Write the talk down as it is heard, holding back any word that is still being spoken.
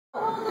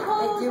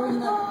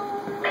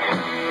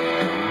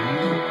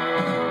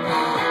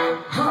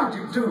How do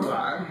you do,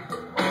 man?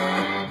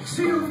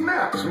 See, you've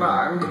met,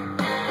 man.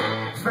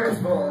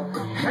 Faithful,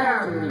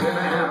 hand in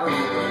hand.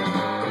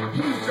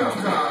 He's just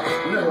a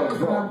little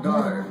broad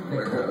guy.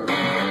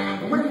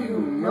 When you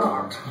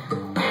knocked,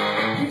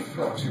 he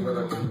thought you were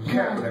the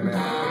candy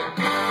man.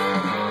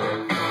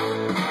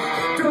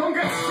 Don't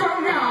get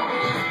strung out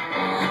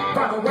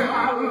by the way I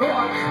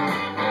look.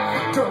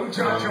 Don't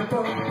judge a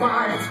book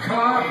by its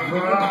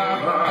cover.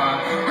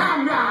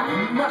 I'm not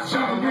much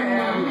of a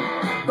man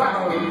by a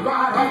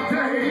lot of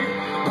day,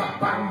 but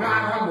by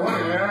night I'm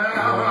one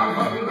hell of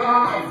a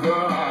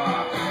lover.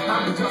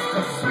 I'm just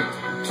a sweet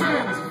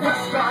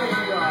transvestite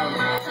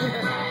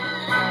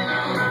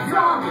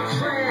from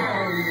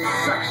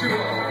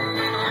transsexual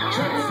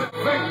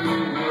Transvestite.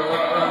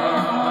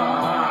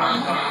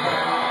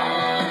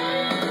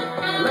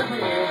 Let me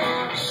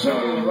show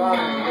you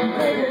right,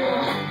 baby.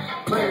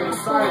 Play the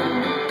song.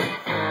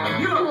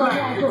 You look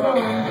like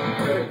you're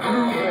pretty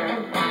groovy.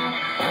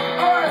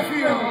 Oh, if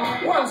you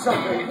want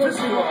something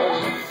visual,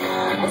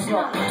 it's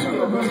not too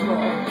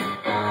abysmal.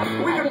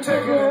 We can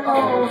take it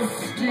all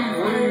Steve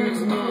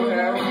Reeves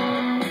moving.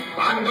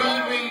 I'm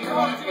glad we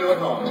caught you at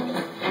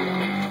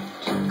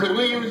home. Could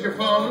we use your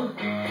phone?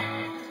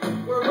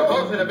 We're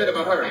both in a bit of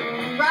a hurry.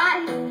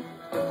 Right.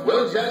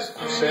 We'll just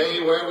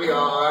say where we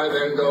are,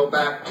 then go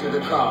back to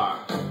the car.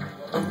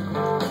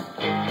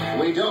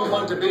 We don't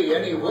want to be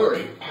any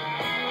worry.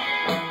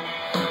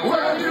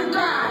 Well, you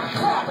got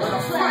caught in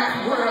a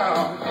flat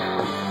world.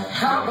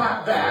 How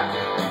about that?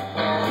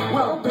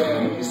 Well,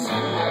 babies,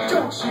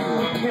 don't you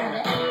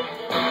panic.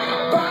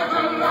 By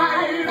the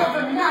light of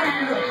the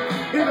night,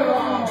 it'll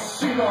all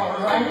seem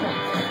alright.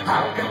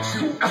 I'll get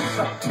you a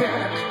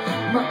satanic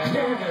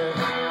mechanic.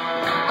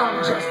 I'm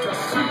just a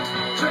sweet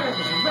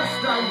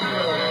transvestite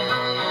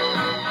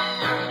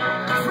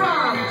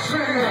from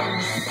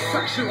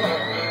transsexual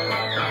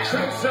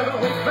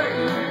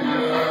Transvestite.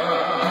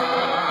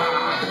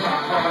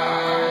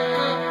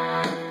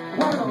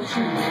 Why don't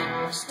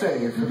you stay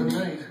for the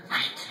night?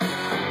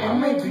 Or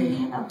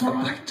maybe a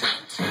bite.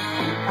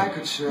 I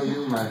could show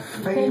you my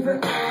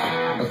favorite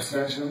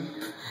obsession.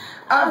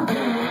 I've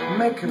been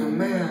making a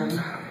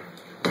man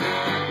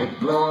with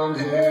blonde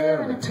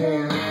hair and a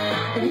tan,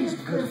 and he's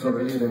good for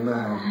relieving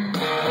my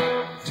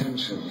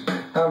tension.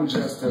 I'm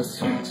just a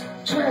sweet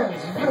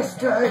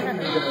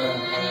transvestite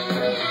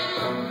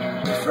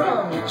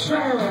from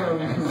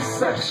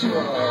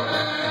transsexual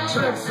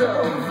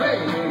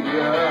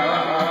Transylvania.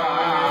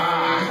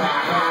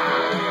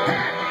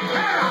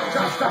 I'm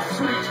just a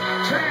sweet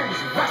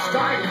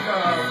transvestite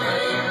from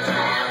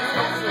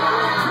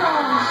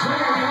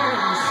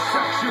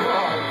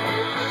transsexual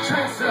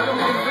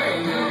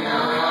Transylvania.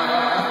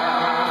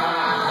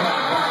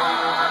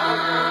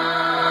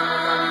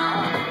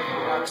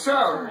 So,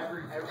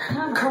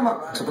 come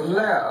up to the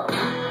lab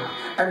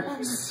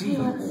and see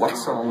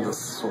what's on the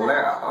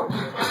slab.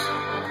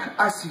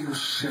 I see you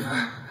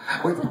shiver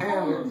with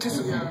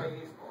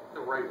anticipation.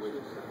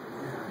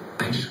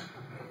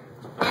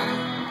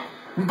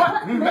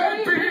 But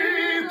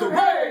maybe the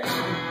rain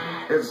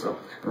is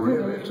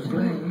really to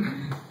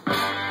blame.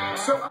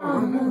 So I'll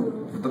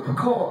remove the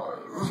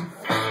cause.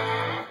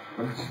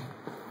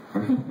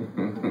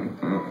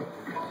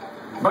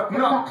 But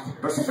not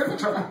the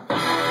symptom.